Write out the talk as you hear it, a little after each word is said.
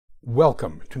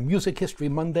Welcome to Music History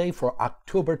Monday for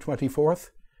October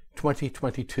 24th,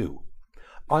 2022.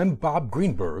 I'm Bob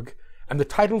Greenberg, and the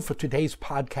title for today's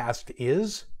podcast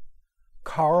is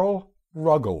Carl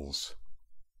Ruggles.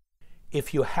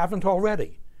 If you haven't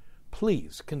already,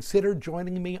 please consider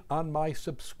joining me on my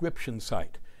subscription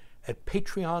site at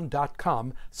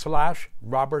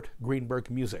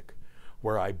patreon.com/RobertGreenbergMusic,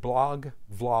 where I blog,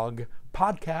 vlog,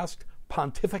 podcast,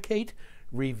 pontificate,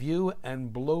 review,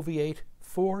 and bloviate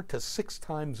 4 to 6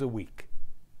 times a week.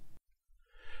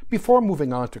 Before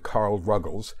moving on to Carl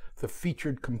Ruggles, the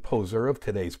featured composer of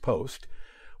today's post,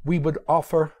 we would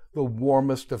offer the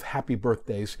warmest of happy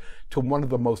birthdays to one of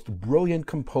the most brilliant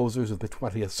composers of the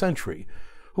 20th century,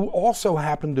 who also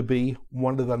happened to be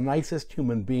one of the nicest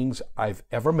human beings I've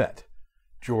ever met,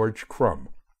 George Crumb.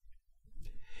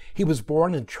 He was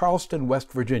born in Charleston,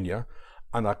 West Virginia,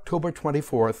 on October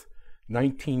 24th,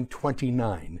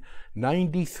 1929,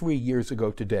 93 years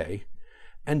ago today,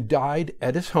 and died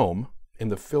at his home in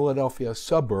the Philadelphia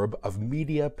suburb of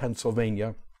Media,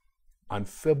 Pennsylvania, on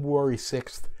February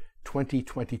 6th,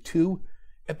 2022,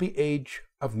 at the age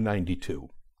of 92.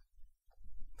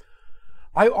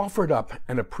 I offered up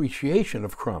an appreciation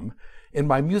of Crumb in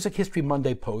my Music History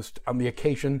Monday post on the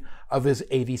occasion of his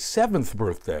 87th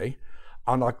birthday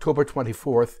on October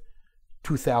 24th,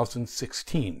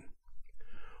 2016.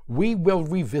 We will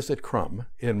revisit Crumb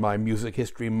in my Music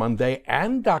History Monday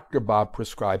and Dr. Bob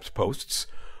Prescribes posts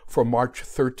for March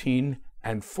 13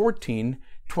 and 14,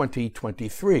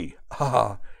 2023.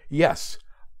 Yes,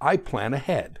 I plan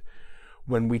ahead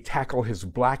when we tackle his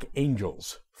Black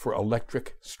Angels for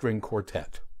electric string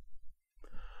quartet.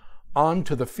 On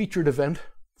to the featured event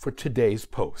for today's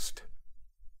post.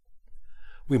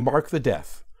 We mark the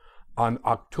death on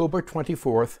October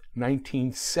 24th,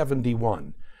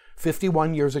 1971,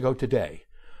 51 years ago today,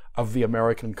 of the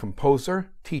American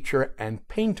composer, teacher, and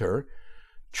painter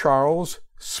Charles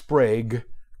Sprague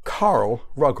Carl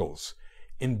Ruggles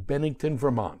in Bennington,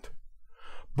 Vermont.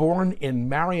 Born in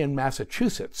Marion,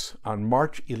 Massachusetts on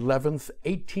March 11,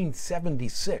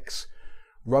 1876,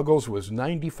 Ruggles was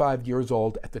 95 years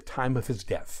old at the time of his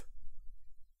death.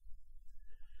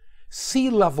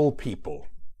 Sea-level people.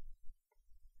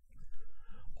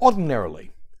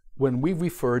 Ordinarily, when we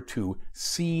refer to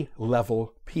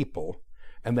sea-level people,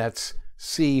 and that's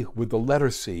C with the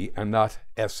letter C and not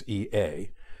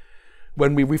S-E-A,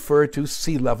 when we refer to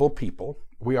sea-level people,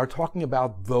 we are talking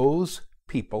about those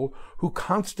people who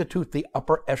constitute the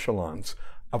upper echelons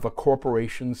of a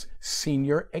corporation's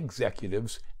senior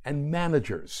executives and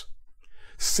managers.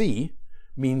 C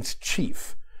means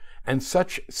chief, and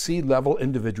such C-level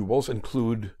individuals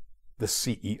include the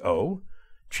CEO,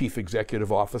 Chief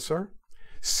Executive Officer,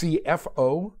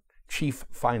 CFO, Chief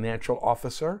Financial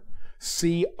Officer,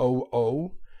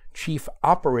 COO, Chief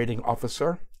Operating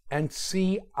Officer, and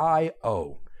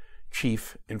CIO,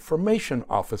 Chief Information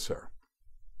Officer.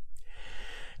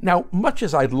 Now, much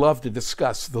as I'd love to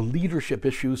discuss the leadership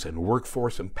issues and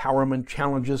workforce empowerment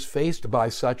challenges faced by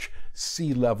such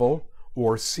C-level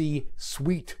or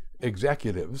C-suite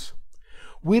executives,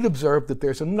 we'd observe that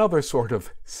there's another sort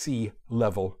of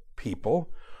C-level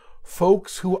people,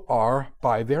 folks who are,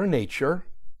 by their nature,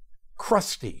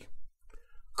 crusty,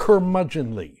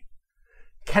 curmudgeonly,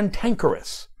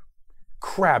 cantankerous,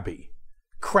 crabby,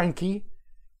 cranky,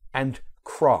 and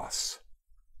cross.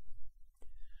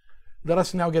 Let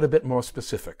us now get a bit more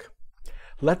specific.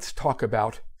 Let's talk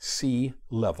about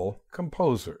C-level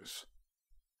composers.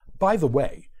 By the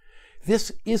way,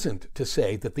 this isn't to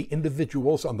say that the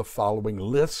individuals on the following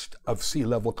list of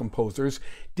C-level composers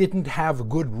didn't have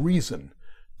good reason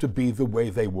to be the way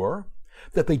they were,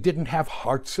 that they didn't have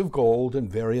hearts of gold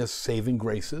and various saving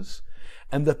graces,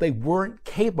 and that they weren't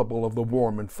capable of the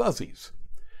warm and fuzzies.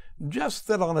 Just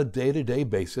that on a day-to-day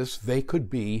basis, they could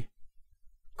be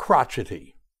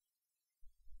crotchety.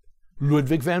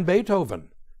 Ludwig van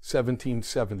Beethoven,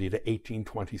 1770 to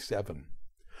 1827.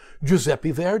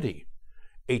 Giuseppe Verdi,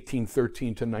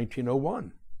 1813 to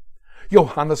 1901.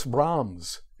 Johannes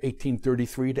Brahms,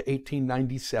 1833 to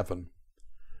 1897.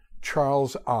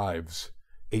 Charles Ives,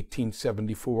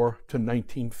 1874 to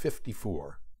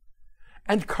 1954.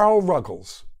 And Carl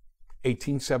Ruggles,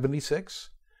 1876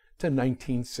 to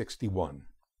 1961.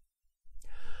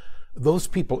 Those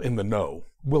people in the know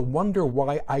will wonder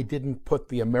why I didn't put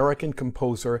the American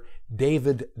composer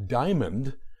David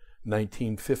Diamond,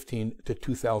 1915 to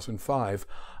 2005,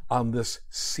 on this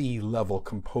C-level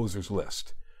composers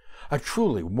list. A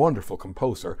truly wonderful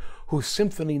composer whose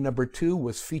Symphony No. 2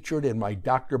 was featured in my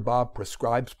Dr. Bob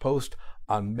Prescribes post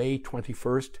on May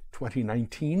 21st,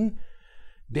 2019,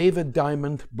 David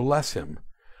Diamond, bless him,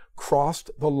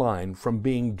 crossed the line from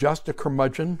being just a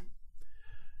curmudgeon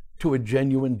to a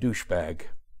genuine douchebag.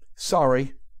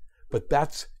 Sorry, but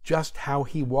that's just how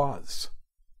he was.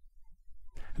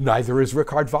 Neither is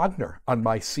Richard Wagner on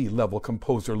my C-level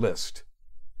composer list.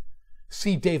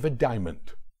 See David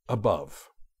Diamond above.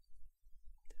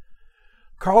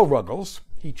 Carl Ruggles,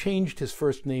 he changed his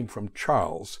first name from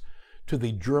Charles to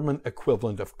the German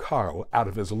equivalent of Karl out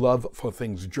of his love for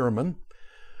things German,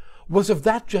 was of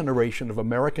that generation of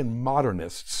American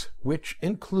modernists, which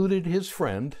included his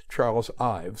friend, Charles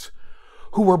Ives,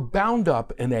 who were bound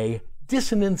up in a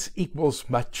dissonance equals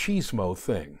machismo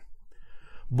thing.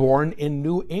 Born in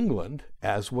New England,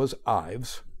 as was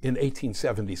Ives, in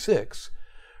 1876,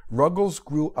 Ruggles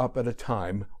grew up at a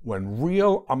time when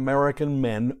real American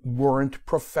men weren't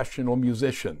professional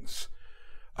musicians,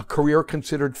 a career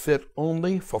considered fit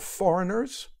only for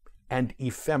foreigners and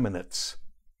effeminates.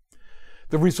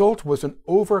 The result was an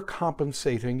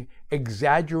overcompensating,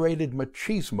 exaggerated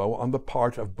machismo on the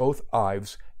part of both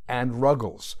Ives and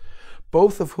Ruggles,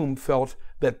 both of whom felt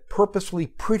that purposely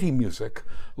pretty music,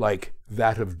 like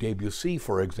that of Debussy,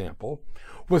 for example,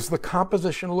 was the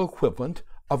compositional equivalent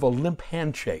of a limp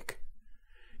handshake.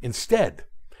 Instead,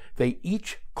 they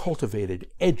each cultivated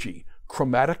edgy,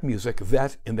 chromatic music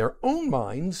that, in their own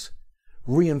minds,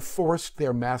 reinforced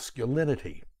their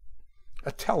masculinity.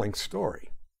 A telling story.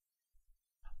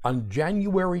 On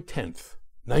January 10th,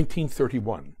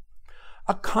 1931,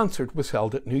 a concert was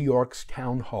held at New York's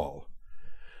Town Hall.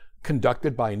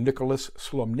 Conducted by Nicholas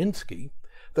Slomninsky,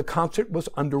 the concert was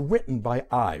underwritten by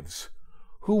Ives,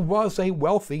 who was a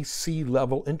wealthy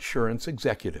C-level insurance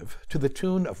executive, to the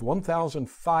tune of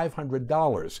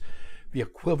 $1,500, the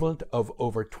equivalent of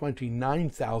over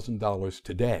 $29,000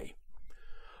 today.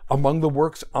 Among the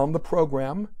works on the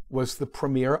program was the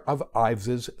premiere of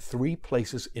Ives's Three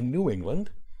Places in New England,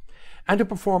 and a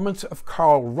performance of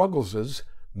Carl Ruggles's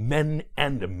Men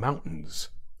and Mountains.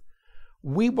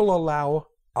 We will allow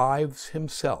Ives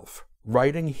himself,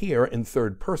 writing here in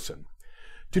third person,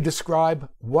 to describe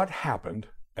what happened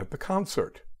at the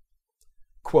concert.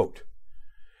 Quote,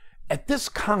 "At this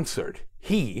concert,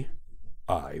 he,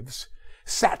 Ives,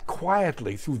 sat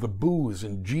quietly through the boos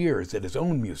and jeers at his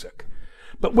own music.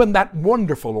 But when that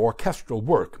wonderful orchestral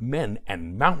work, Men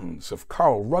and Mountains, of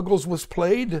Carl Ruggles was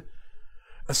played,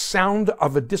 a sound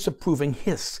of a disapproving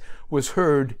hiss was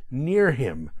heard near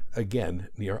him," again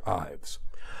near Ives.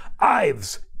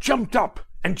 "Ives jumped up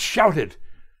and shouted,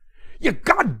 'You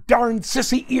god-darned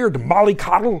sissy-eared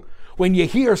mollycoddle, when you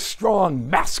hear strong,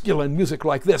 masculine music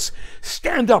like this,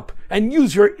 stand up and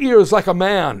use your ears like a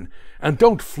man, and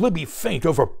don't flibby faint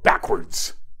over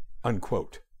backwards.'"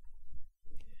 Unquote.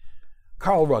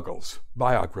 Carl Ruggles,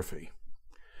 biography.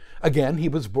 Again, he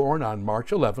was born on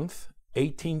March 11th,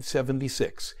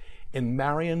 1876, in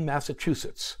Marion,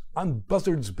 Massachusetts, on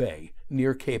Buzzards Bay,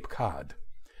 near Cape Cod.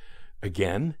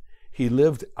 Again, he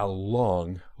lived a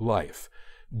long life,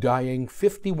 dying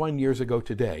 51 years ago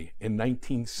today, in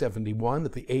 1971,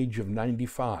 at the age of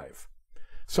 95.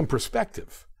 Some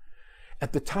perspective.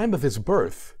 At the time of his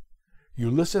birth,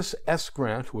 Ulysses S.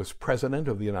 Grant was President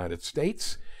of the United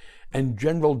States, and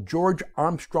General George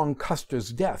Armstrong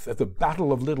Custer's death at the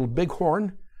Battle of Little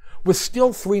Bighorn was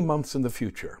still 3 months in the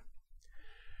future.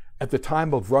 At the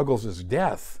time of Ruggles's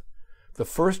death, the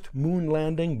first moon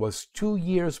landing was 2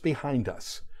 years behind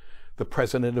us. The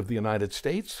President of the United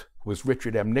States was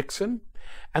Richard M. Nixon,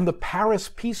 and the Paris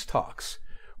peace talks,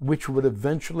 which would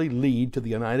eventually lead to the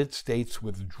United States'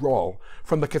 withdrawal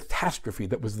from the catastrophe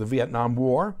that was the Vietnam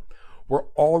War, were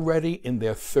already in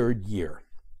their 3rd year.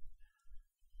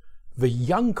 The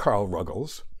young Carl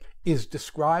Ruggles is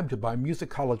described by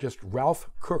musicologist Ralph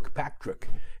Kirkpatrick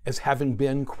as having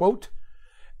been, quote,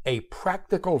 "a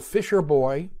practical fisher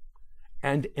boy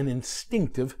and an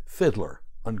instinctive fiddler,"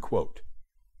 unquote.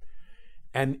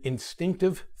 An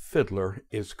instinctive fiddler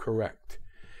is correct.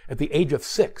 At the age of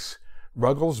 6,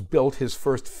 Ruggles built his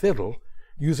first fiddle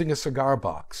using a cigar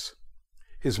box.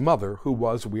 His mother, who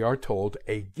was, we are told,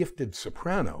 a gifted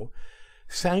soprano,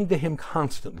 sang to him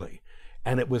constantly,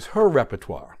 and it was her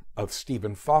repertoire of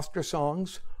Stephen Foster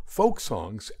songs, folk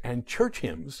songs, and church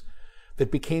hymns that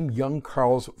became young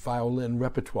Carl's violin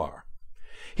repertoire.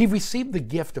 He received the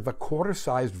gift of a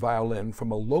quarter-sized violin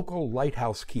from a local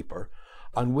lighthouse keeper,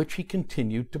 on which he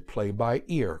continued to play by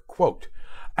ear. Quote,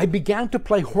 "I began to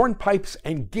play hornpipes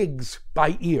and gigs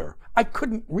by ear. I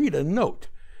couldn't read a note.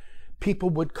 People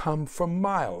would come for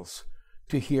miles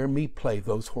to hear me play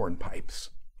those hornpipes."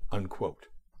 Unquote.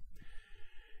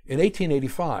 In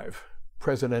 1885,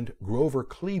 President Grover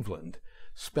Cleveland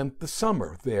spent the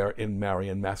summer there in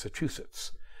Marion,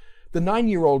 Massachusetts. The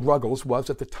 9-year-old Ruggles was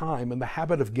at the time in the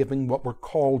habit of giving what were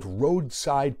called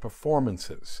roadside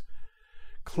performances.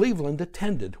 Cleveland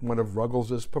attended one of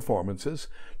Ruggles's performances,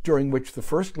 during which the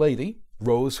First Lady,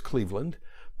 Rose Cleveland,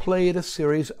 played a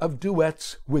series of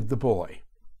duets with the boy.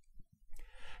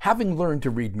 Having learned to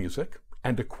read music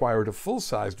and acquired a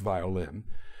full-sized violin,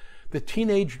 the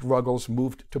teenaged Ruggles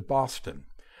moved to Boston,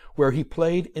 where he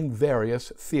played in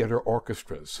various theater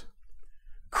orchestras.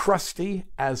 Crusty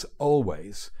as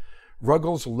always,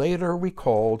 Ruggles later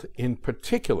recalled in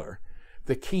particular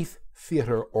the Keith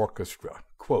Theater Orchestra,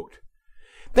 quote,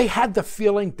 "They had the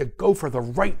feeling to go for the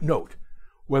right note,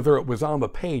 whether it was on the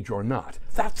page or not.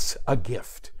 That's a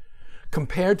gift.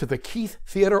 Compared to the Keith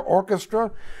Theater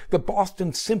Orchestra, the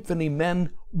Boston Symphony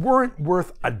men weren't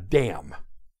worth a damn,"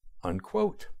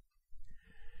 unquote.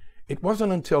 It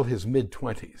wasn't until his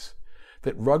mid-20s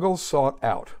that Ruggles sought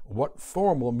out what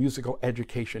formal musical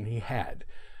education he had,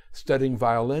 studying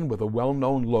violin with a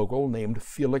well-known local named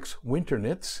Felix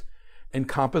Winternitz and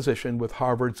composition with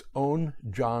Harvard's own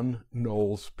John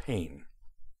Knowles Payne.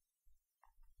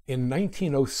 In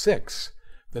 1906,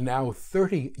 the now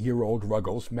 30-year-old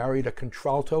Ruggles married a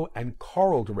contralto and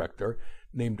choral director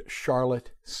named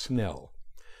Charlotte Snell.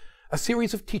 A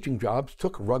series of teaching jobs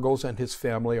took Ruggles and his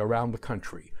family around the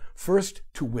country, first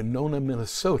to Winona,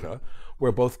 Minnesota,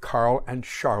 where both Carl and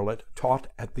Charlotte taught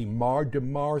at the Mar de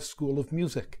Mar School of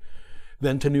Music,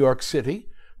 then to New York City,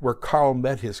 where Carl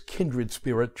met his kindred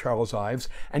spirit, Charles Ives,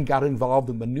 and got involved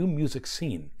in the new music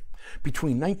scene.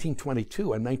 Between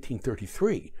 1922 and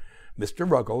 1933, Mr.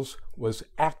 Ruggles was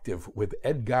active with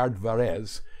Edgard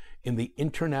Varese in the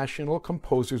International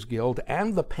Composers Guild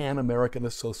and the Pan-American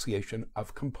Association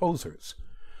of Composers.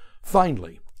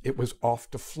 Finally, it was off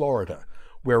to Florida,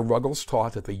 where Ruggles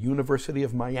taught at the University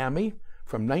of Miami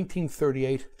from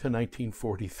 1938 to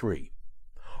 1943.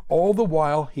 All the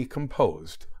while he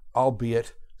composed,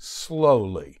 albeit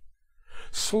slowly.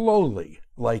 Slowly,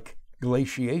 like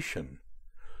glaciation.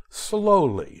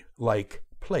 Slowly, like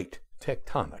plate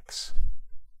tectonics.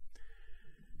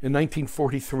 In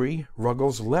 1943,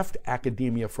 Ruggles left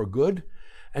academia for good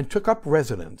and took up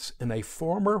residence in a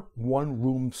former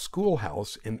one-room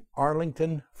schoolhouse in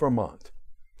Arlington, Vermont.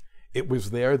 It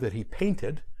was there that he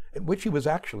painted, at which he was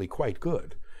actually quite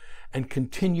good, and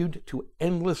continued to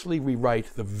endlessly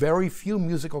rewrite the very few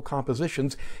musical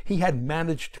compositions he had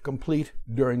managed to complete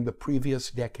during the previous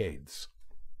decades.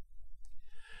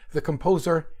 The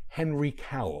composer Henry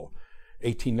Cowell,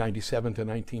 1897 to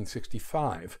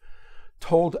 1965,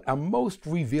 told a most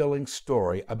revealing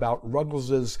story about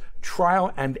Ruggles's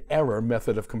trial and error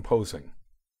method of composing.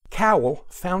 Cowell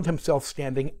found himself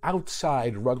standing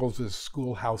outside Ruggles's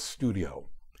schoolhouse studio.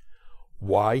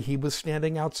 Why he was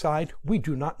standing outside, we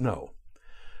do not know.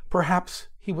 Perhaps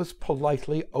he was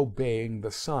politely obeying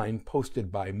the sign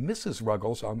posted by Mrs.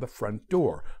 Ruggles on the front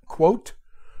door, quote,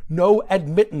 "No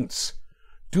admittance.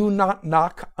 Do not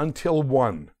knock until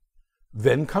 1.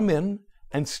 Then come in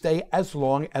and stay as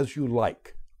long as you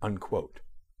like," unquote.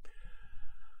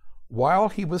 While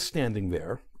he was standing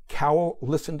there, Cowell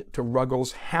listened to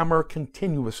Ruggles hammer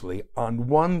continuously on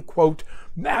one, quote,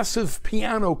 "massive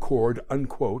piano chord,"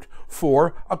 unquote,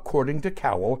 for, according to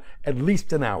Cowell, at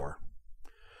least an hour.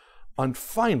 On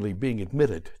finally being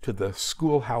admitted to the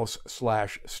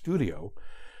schoolhouse/studio,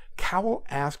 Cowell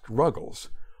asked Ruggles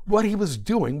what he was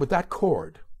doing with that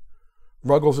chord.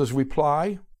 Ruggles's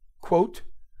reply, quote,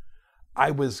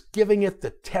 "I was giving it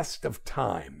the test of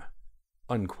time,"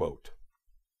 unquote.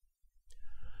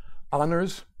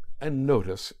 Honors and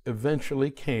notice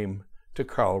eventually came to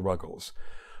Carl Ruggles,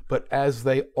 but as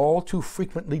they all too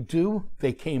frequently do,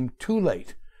 they came too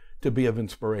late to be of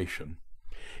inspiration.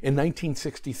 In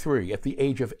 1963, at the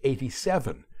age of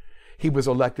 87, he was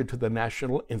elected to the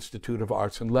National Institute of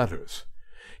Arts and Letters.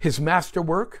 His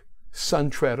masterwork, Sun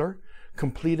Treader,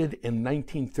 completed in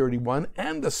 1931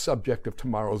 and the subject of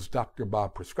tomorrow's Dr.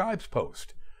 Bob Prescribes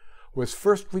post, was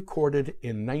first recorded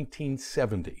in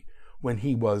 1970 when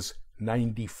he was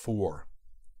 94.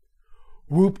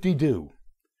 Whoop-de-doo.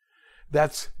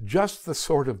 That's just the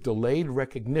sort of delayed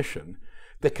recognition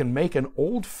that can make an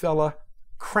old fella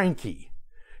cranky,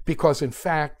 because in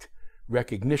fact,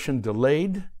 recognition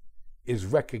delayed is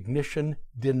recognition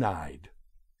denied.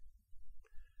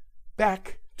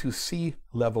 Back to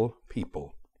sea-level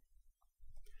people.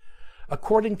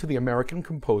 According to the American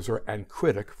composer and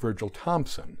critic Virgil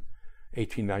Thomson,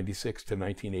 1896 to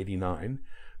 1989,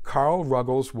 Carl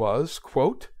Ruggles was,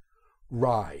 quote,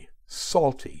 "wry,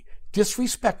 salty,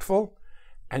 disrespectful,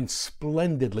 and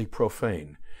splendidly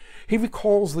profane. He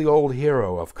recalls the old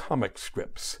hero of comic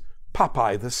strips,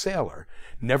 Popeye the Sailor,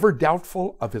 never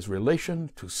doubtful of his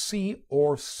relation to sea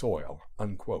or soil,"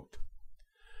 unquote.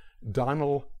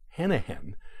 Donald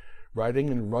Hennehan, writing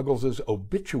in Ruggles's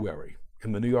obituary,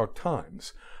 in the New York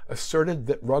Times, asserted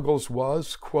that Ruggles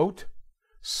was, quote,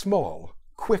 small,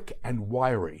 quick, and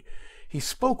wiry. He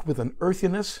spoke with an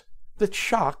earthiness that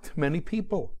shocked many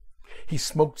people. He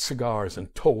smoked cigars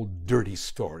and told dirty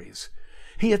stories.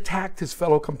 He attacked his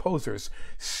fellow composers,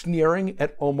 sneering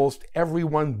at almost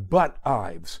everyone but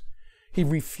Ives. He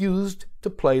refused to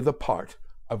play the part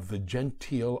of the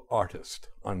genteel artist,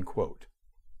 unquote.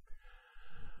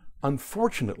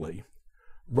 Unfortunately,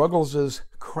 Ruggles's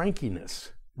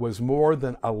crankiness was more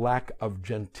than a lack of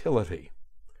gentility.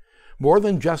 More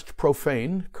than just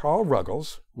profane, Carl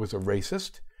Ruggles was a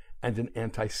racist and an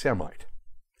anti-Semite.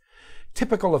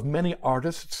 Typical of many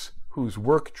artists whose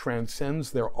work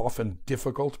transcends their often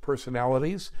difficult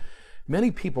personalities,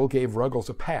 many people gave Ruggles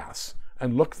a pass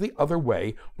and looked the other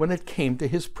way when it came to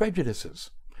his prejudices.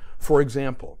 For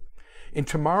example, in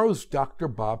tomorrow's Dr.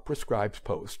 Bob Prescribes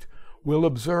post, we'll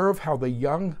observe how the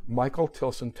young Michael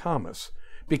Tilson Thomas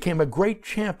became a great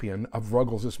champion of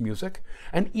Ruggles's music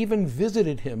and even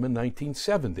visited him in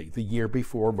 1970, the year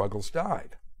before Ruggles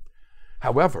died.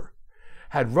 However,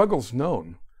 had Ruggles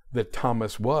known that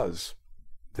Thomas was,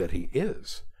 that he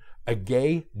is, a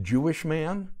gay Jewish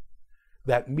man,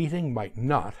 that meeting might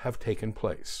not have taken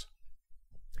place.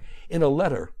 In a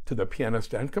letter to the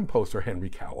pianist and composer Henry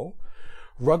Cowell,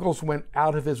 Ruggles went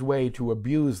out of his way to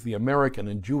abuse the American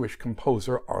and Jewish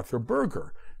composer Arthur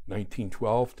Berger,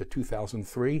 1912 to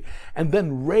 2003, and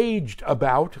then raged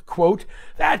about, quote,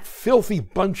 that filthy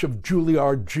bunch of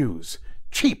Juilliard Jews,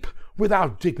 cheap,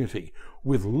 without dignity,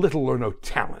 with little or no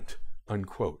talent,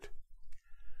 unquote.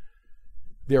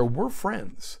 There were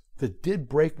friends that did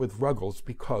break with Ruggles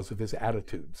because of his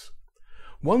attitudes.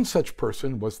 One such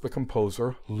person was the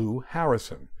composer Lou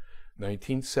Harrison,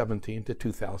 1917 to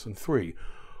 2003,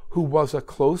 who was a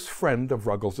close friend of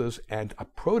Ruggles's and a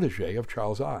protege of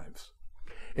Charles Ives.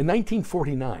 In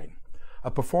 1949, a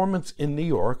performance in New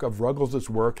York of Ruggles's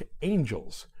work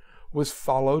Angels was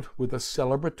followed with a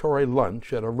celebratory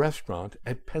lunch at a restaurant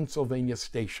at Pennsylvania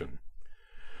Station.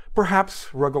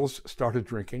 Perhaps Ruggles started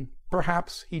drinking,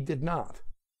 perhaps he did not.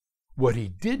 What he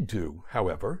did do,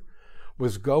 however,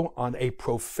 was go on a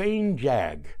profane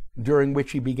jag during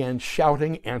which he began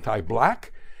shouting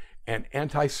anti-black and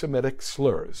anti-Semitic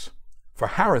slurs. For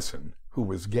Harrison, who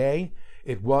was gay,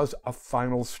 it was a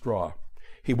final straw.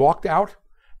 He walked out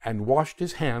and washed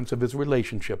his hands of his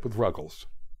relationship with Ruggles.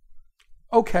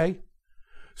 Okay,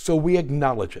 so we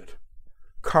acknowledge it.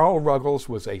 Carl Ruggles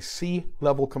was a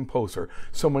C-level composer,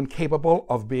 someone capable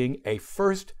of being a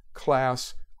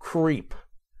first-class creep.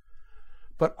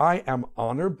 But I am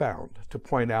honor-bound to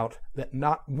point out that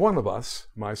not one of us,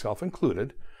 myself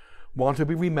included, want to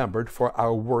be remembered for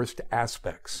our worst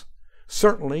aspects.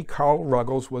 Certainly, Carl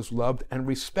Ruggles was loved and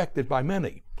respected by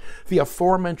many. The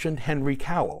aforementioned Henry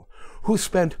Cowell, who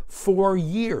spent 4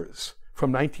 years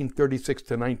from 1936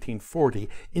 to 1940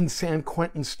 in San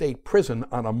Quentin State Prison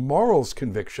on a morals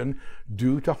conviction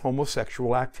due to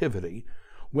homosexual activity,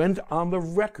 went on the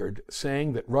record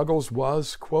saying that Ruggles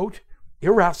was, quote,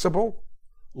 irascible,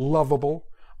 lovable,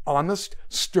 honest,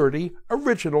 sturdy,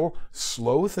 original,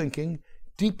 slow-thinking,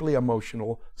 deeply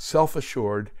emotional,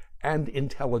 self-assured, and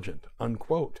intelligent,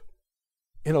 unquote.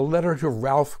 In a letter to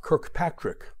Ralph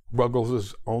Kirkpatrick,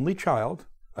 Ruggles' only child,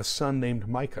 a son named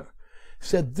Micah,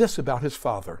 said this about his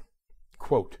father,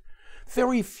 quote,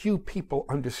 very few people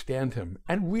understand him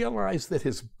and realize that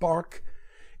his bark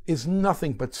is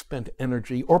nothing but spent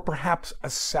energy or perhaps a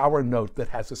sour note that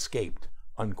has escaped,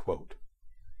 unquote.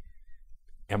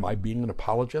 Am I being an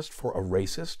apologist for a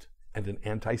racist and an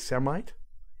anti-Semite?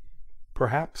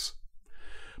 Perhaps.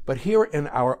 But here in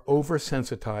our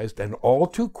oversensitized and all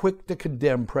too quick to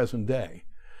condemn present day,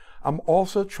 I'm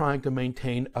also trying to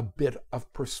maintain a bit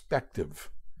of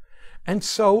perspective. And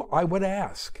so I would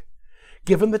ask,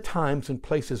 given the times and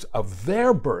places of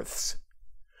their births,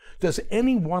 does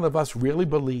any one of us really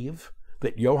believe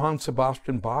that Johann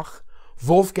Sebastian Bach,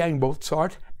 Wolfgang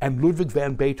Mozart, and Ludwig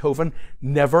van Beethoven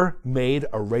never made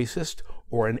a racist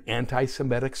or an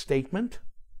anti-Semitic statement?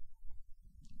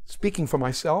 Speaking for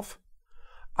myself,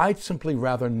 I'd simply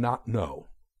rather not know.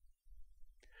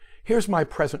 Here's my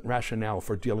present rationale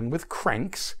for dealing with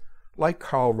cranks like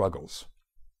Carl Ruggles.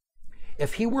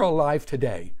 If he were alive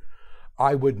today,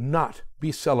 I would not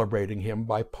be celebrating him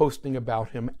by posting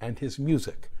about him and his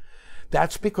music.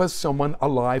 That's because someone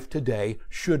alive today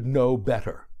should know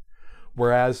better,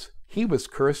 whereas he was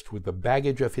cursed with the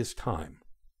baggage of his time.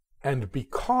 And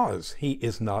because he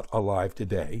is not alive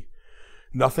today,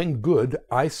 nothing good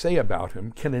I say about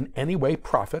him can in any way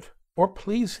profit or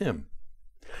please him.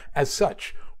 As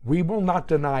such, we will not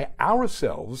deny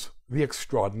ourselves the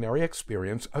extraordinary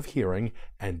experience of hearing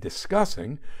and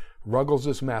discussing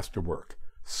Ruggles' masterwork,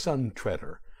 Sun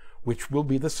Treader, which will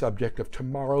be the subject of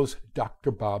tomorrow's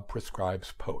Dr. Bob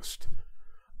Prescribes post.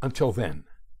 Until then,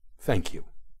 thank you.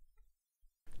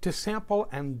 To sample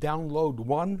and download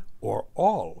one or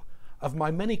all of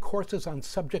my many courses on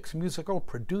subjects musical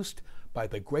produced by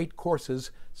the Great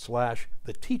Courses /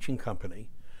 The Teaching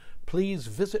Company, please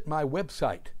visit my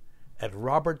website at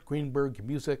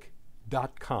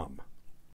robertgreenbergmusic.com.